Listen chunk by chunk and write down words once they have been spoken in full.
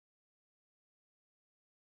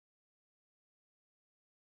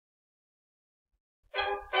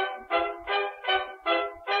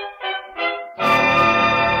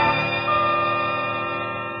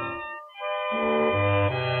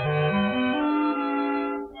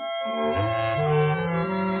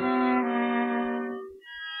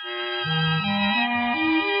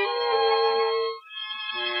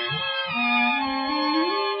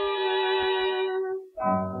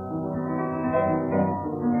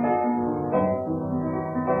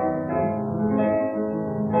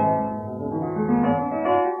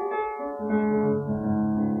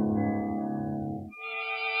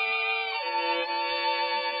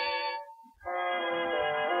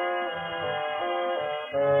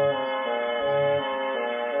I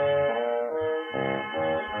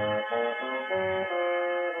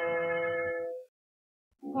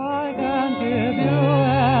can't give you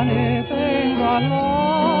anything but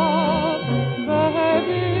love,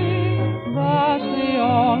 baby. That's the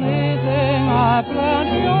only thing I plan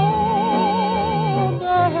to you,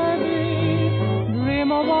 baby.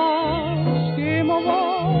 Dream of us, scheme of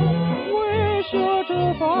us, we're sure to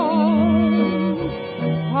find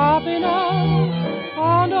happiness,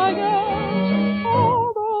 and I guess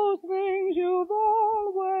all those things you've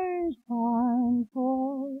always pined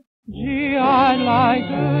for. Gee, I'd like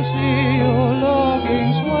to see you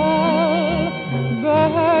looking swell,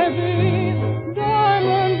 baby.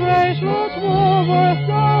 Diamond bracelets were worth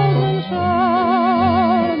thousands,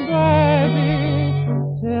 baby.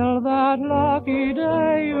 Till that lucky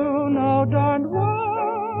day, you know darn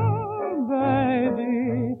well,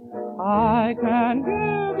 baby, I can't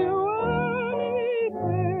give you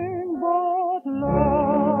anything but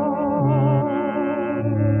love.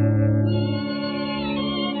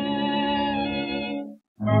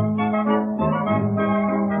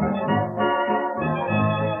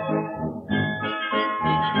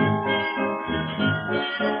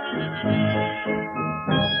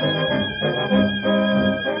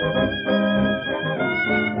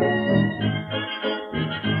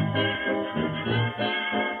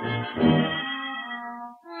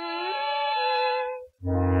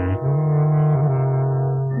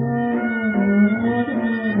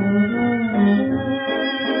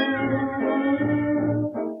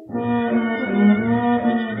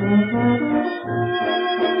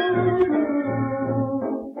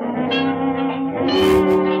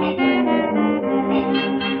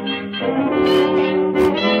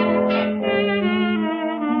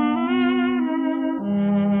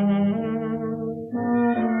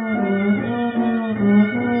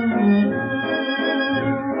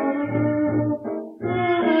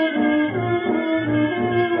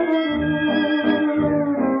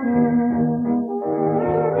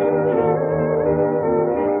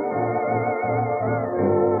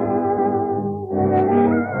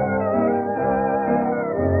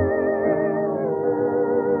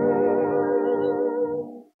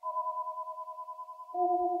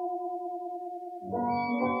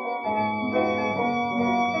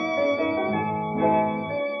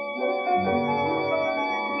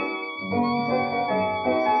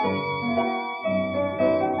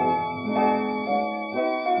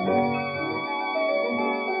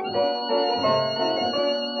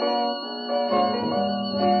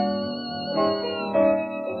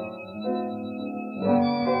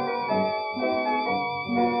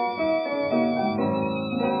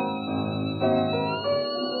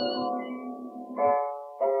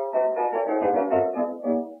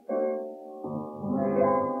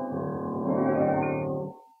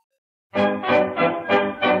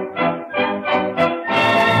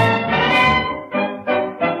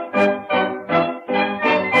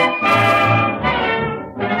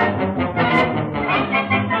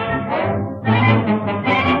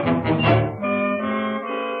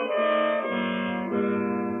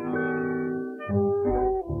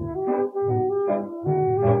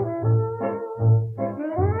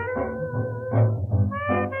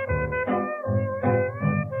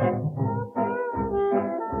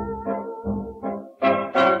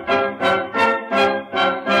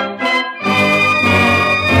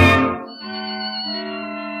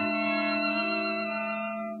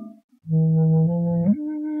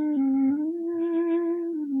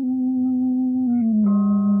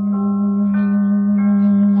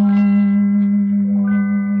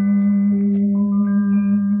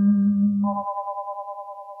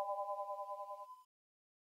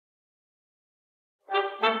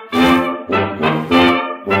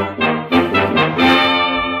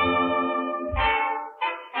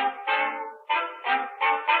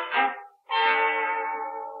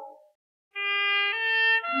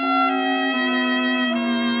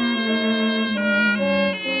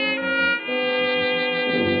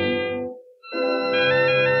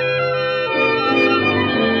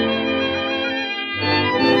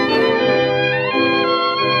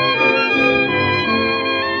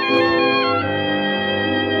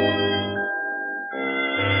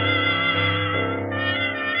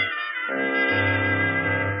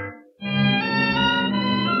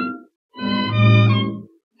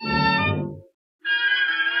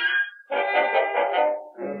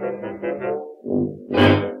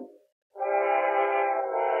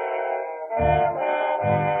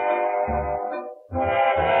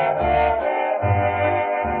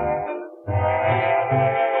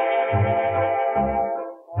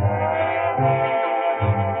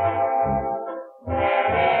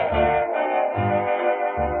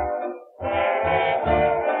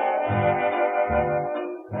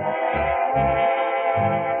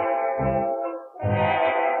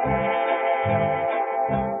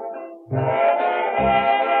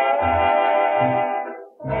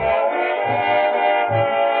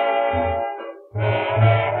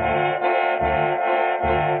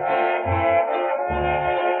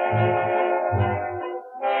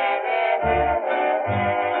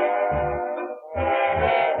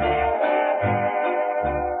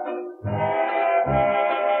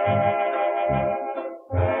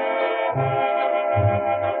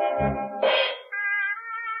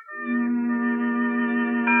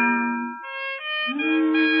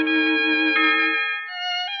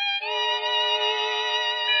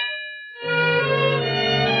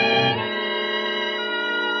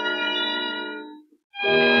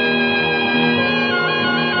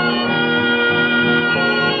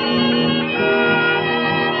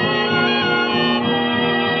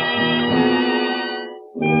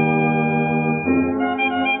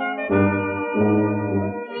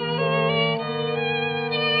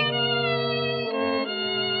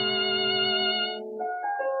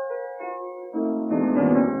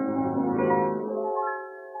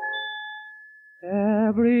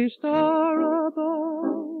 Every star above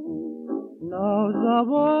knows the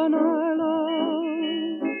one I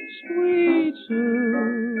love, sweet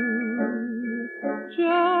Sue,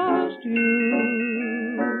 just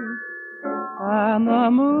you. And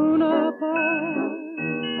the moon above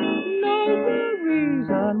knows the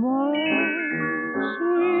reason why,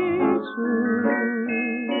 sweet Sue,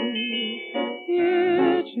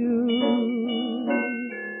 it's you.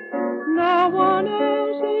 No one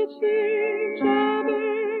else, it seems, ever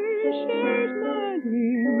shares my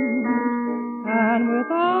dreams. And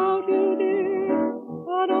without you, dear,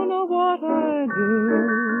 I don't know what I'd do.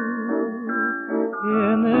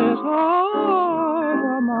 In this heart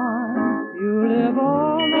of mine, you live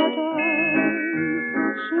all the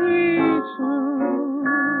time, sweet Sue,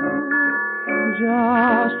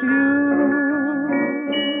 just you.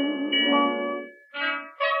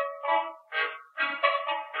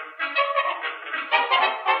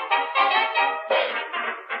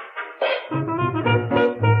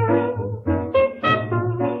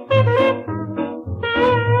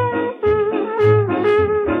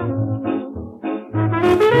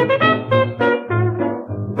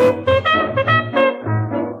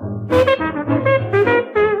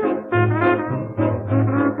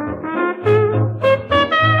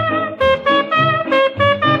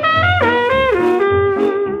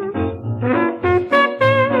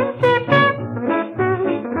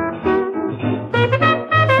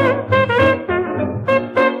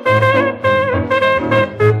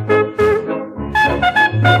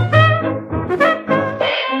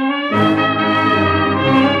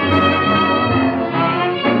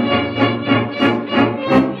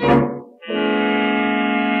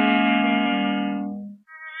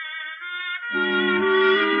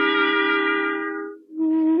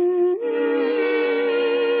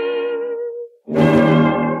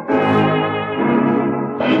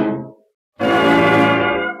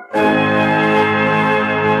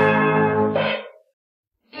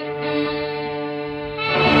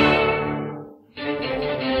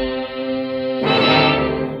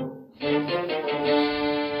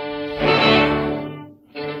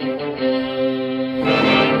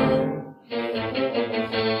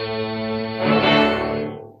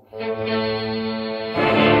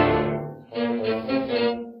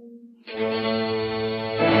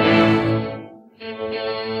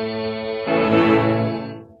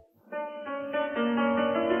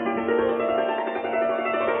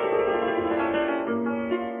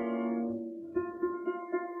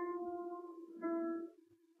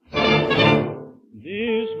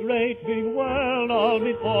 This great big world all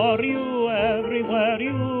before you, everywhere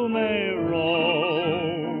you may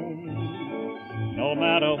roam. No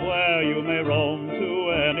matter where you may roam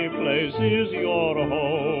to, any place is your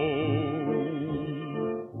home.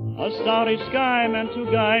 A starry sky meant to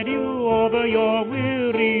guide you over your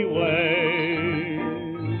weary way.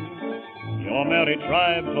 Your merry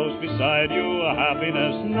tribe close beside you,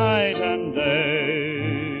 happiness night and day.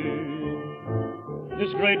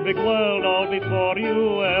 This great big world all before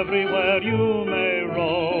you, everywhere you may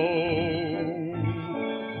roam.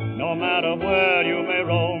 No matter where you may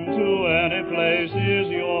roam to, any place is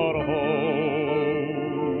your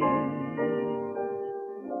home.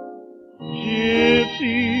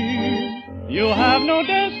 Gypsy, you have no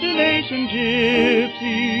destination,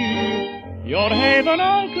 Gypsy. Your haven,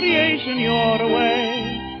 all creation, your way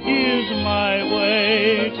is my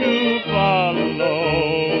way to follow.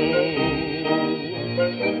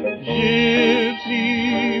 Gypsy,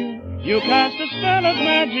 you cast a spell of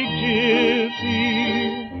magic,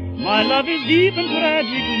 Gypsy. My love is deep and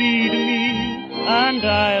tragic, lead me, and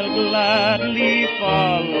I'll gladly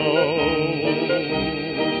follow.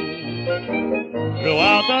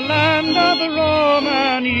 Throughout the land of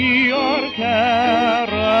Rome, your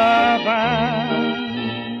caravan,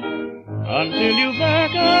 until you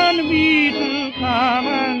beckon me to come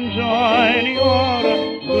and join your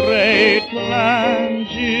great clan,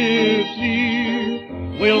 Gypsy.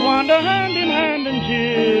 We'll wander hand in hand, and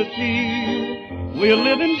Gypsy, we'll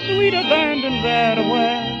live in sweet abandon there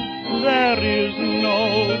where there is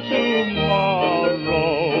no tomorrow.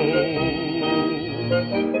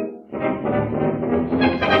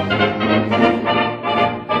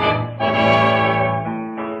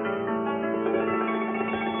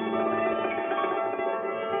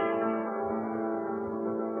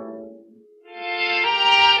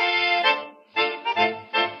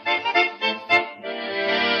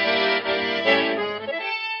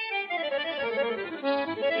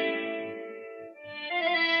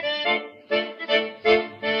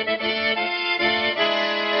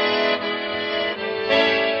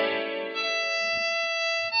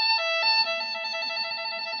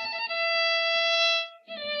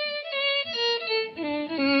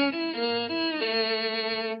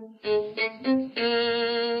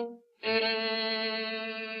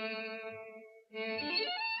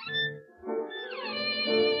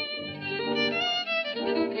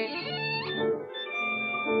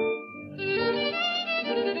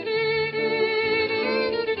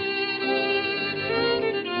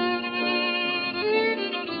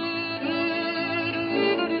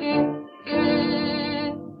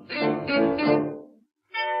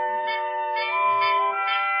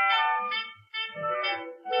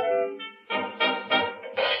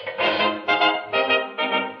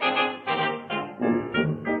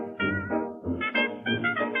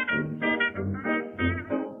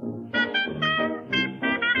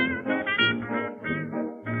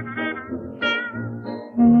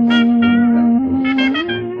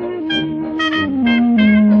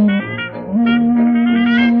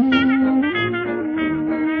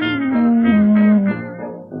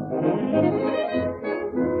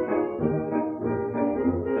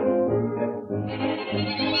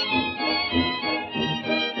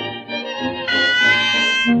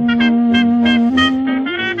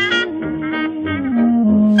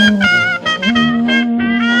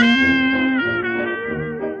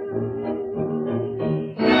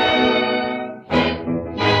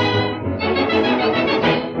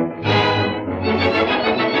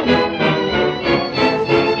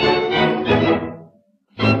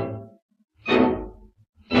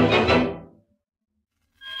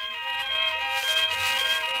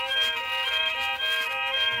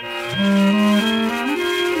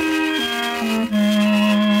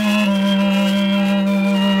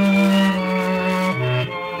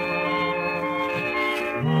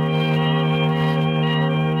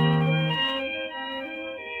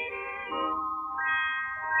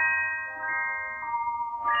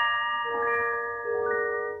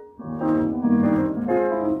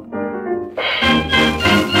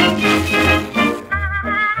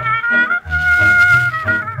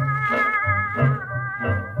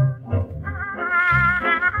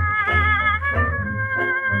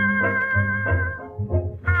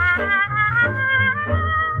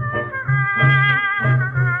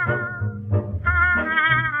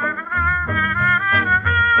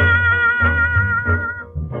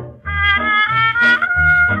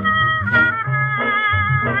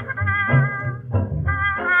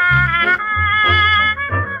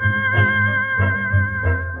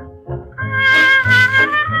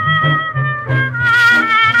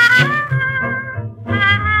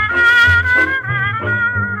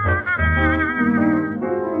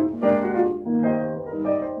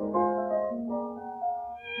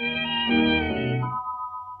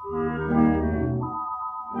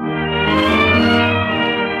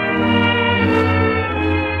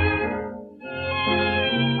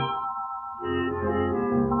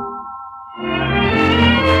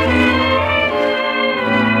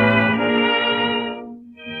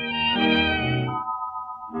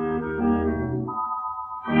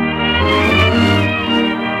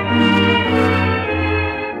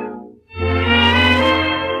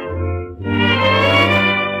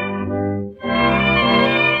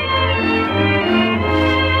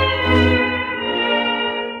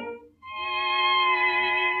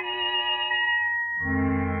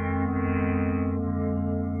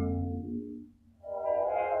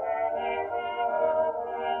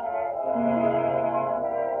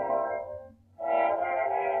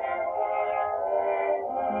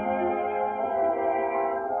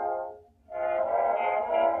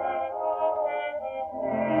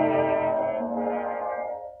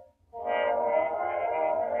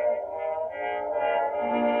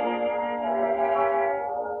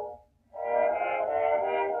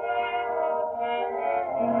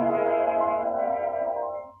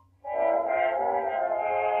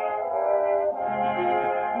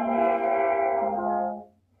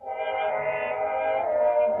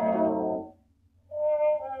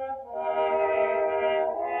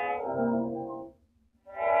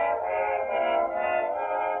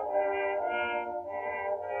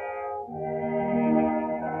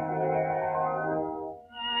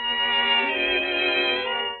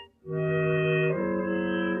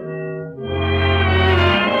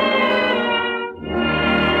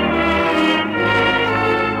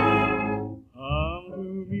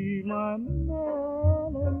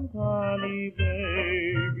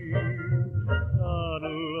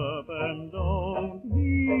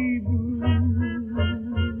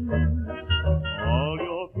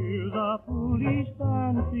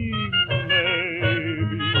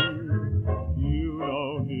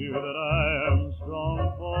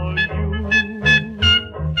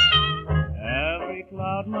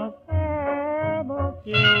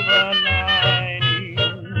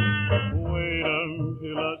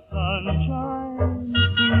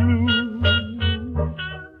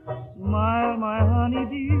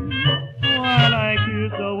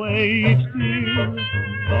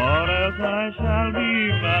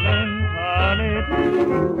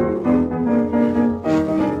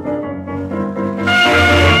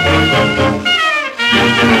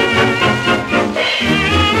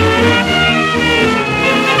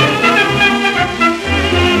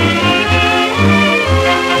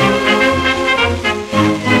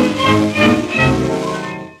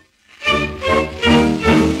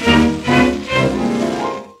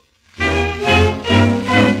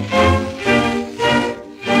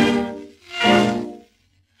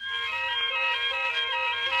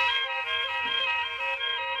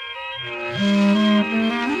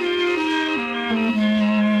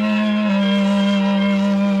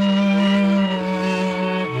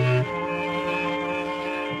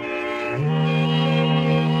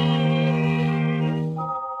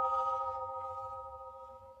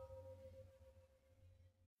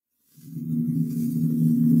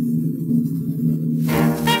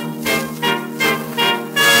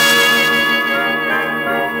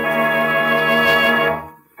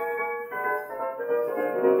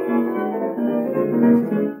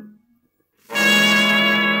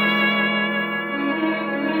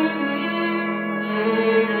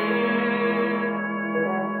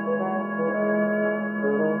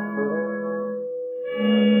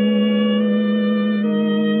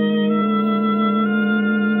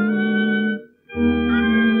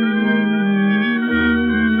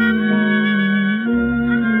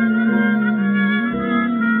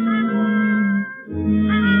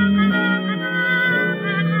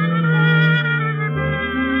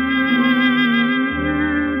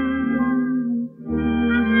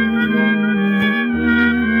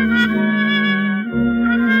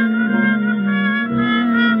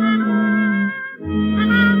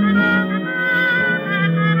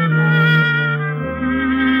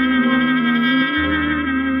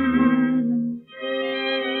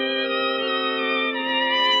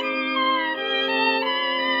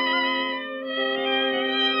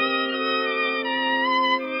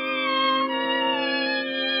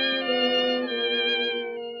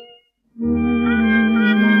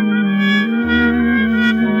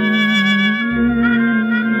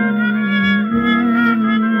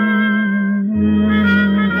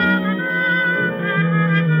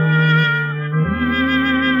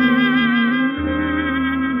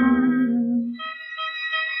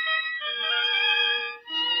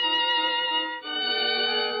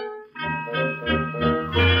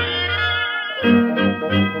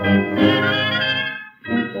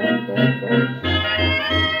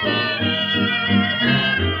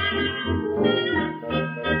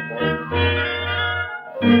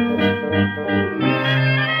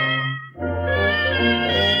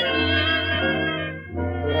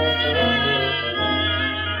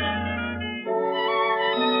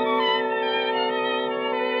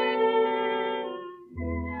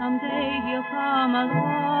 come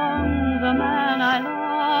along, the man I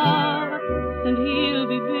love, and he'll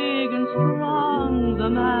be big and strong, the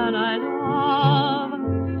man I love.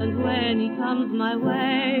 And when he comes my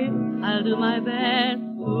way, I'll do my best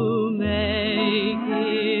to make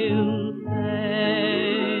him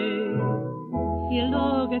stay. He'll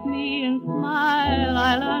look at me and smile,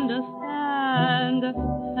 I'll understand,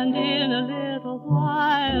 and in a little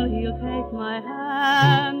while he'll take my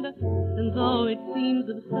hand. And though it seems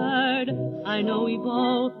absurd, I know we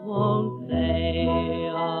both won't say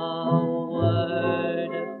a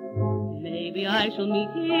word. Maybe I shall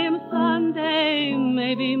meet him Sunday,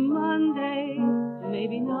 maybe Monday,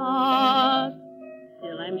 maybe not.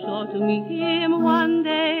 Still I'm sure to meet him one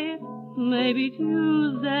day. Maybe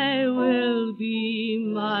Tuesday will be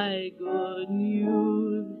my good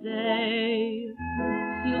news day.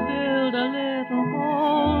 He'll build a little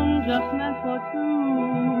home just meant for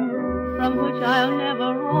two, from which I'll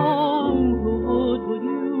never roam. Who would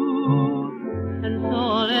you? And so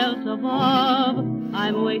all else above,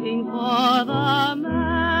 I'm waiting for the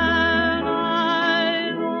man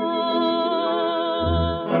I love.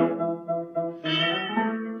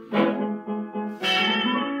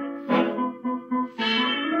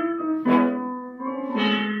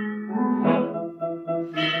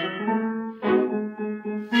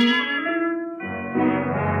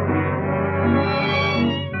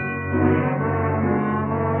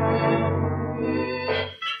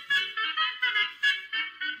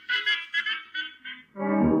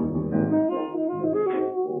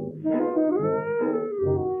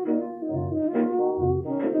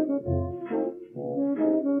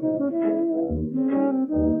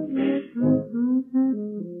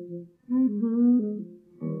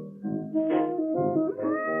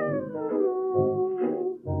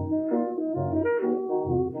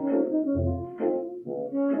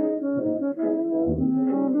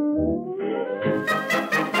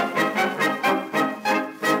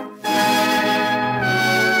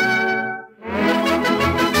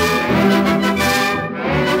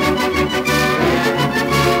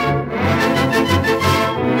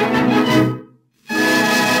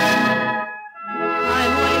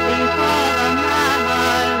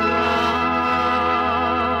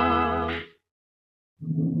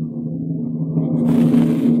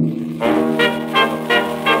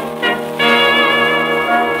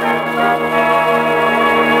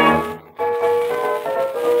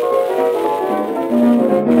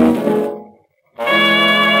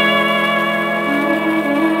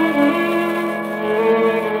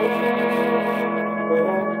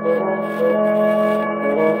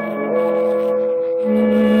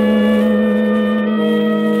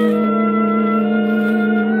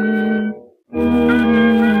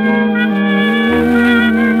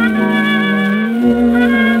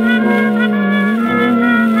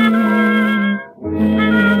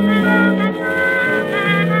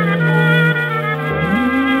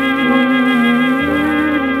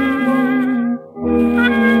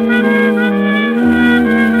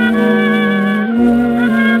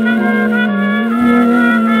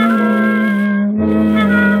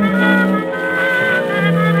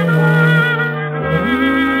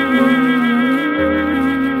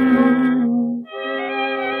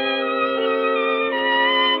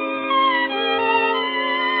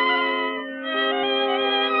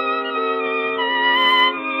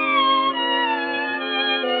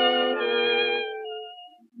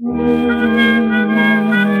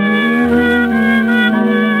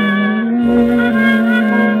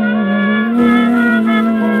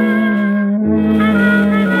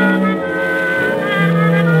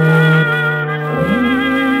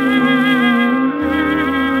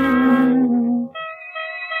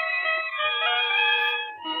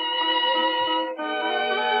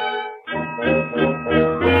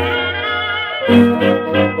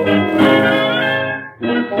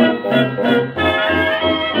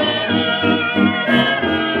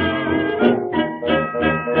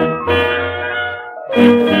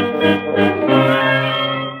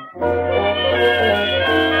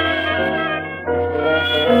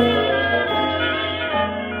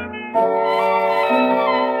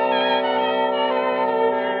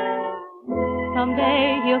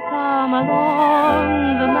 Someday he'll come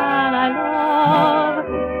along, the man I love,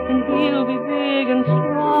 and he'll be big and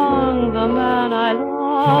strong, the man I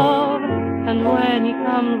love. And when he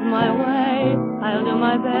comes my way, I'll do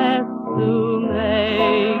my best to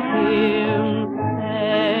make him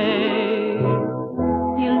stay.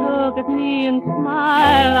 He'll look at me and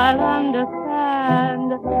smile, I'll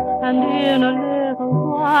understand, and in a little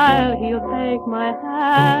while smile, he'll take my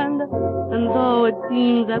hand. And though it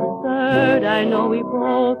seems absurd, I know we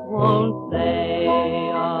both won't say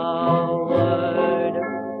a word.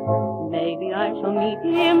 Maybe I shall meet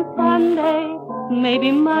him Sunday,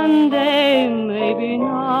 maybe Monday, maybe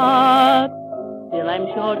not. Still I'm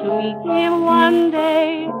sure to meet him one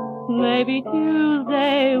day. Maybe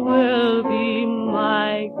Tuesday will be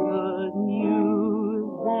my good news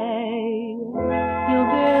day. He'll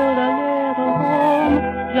build a little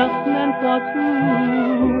home just meant for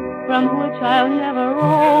two, from which I'll never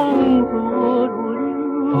roam. Would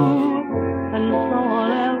you? And so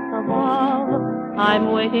all else above, I'm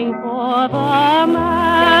waiting for the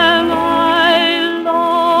man I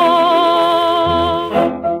love.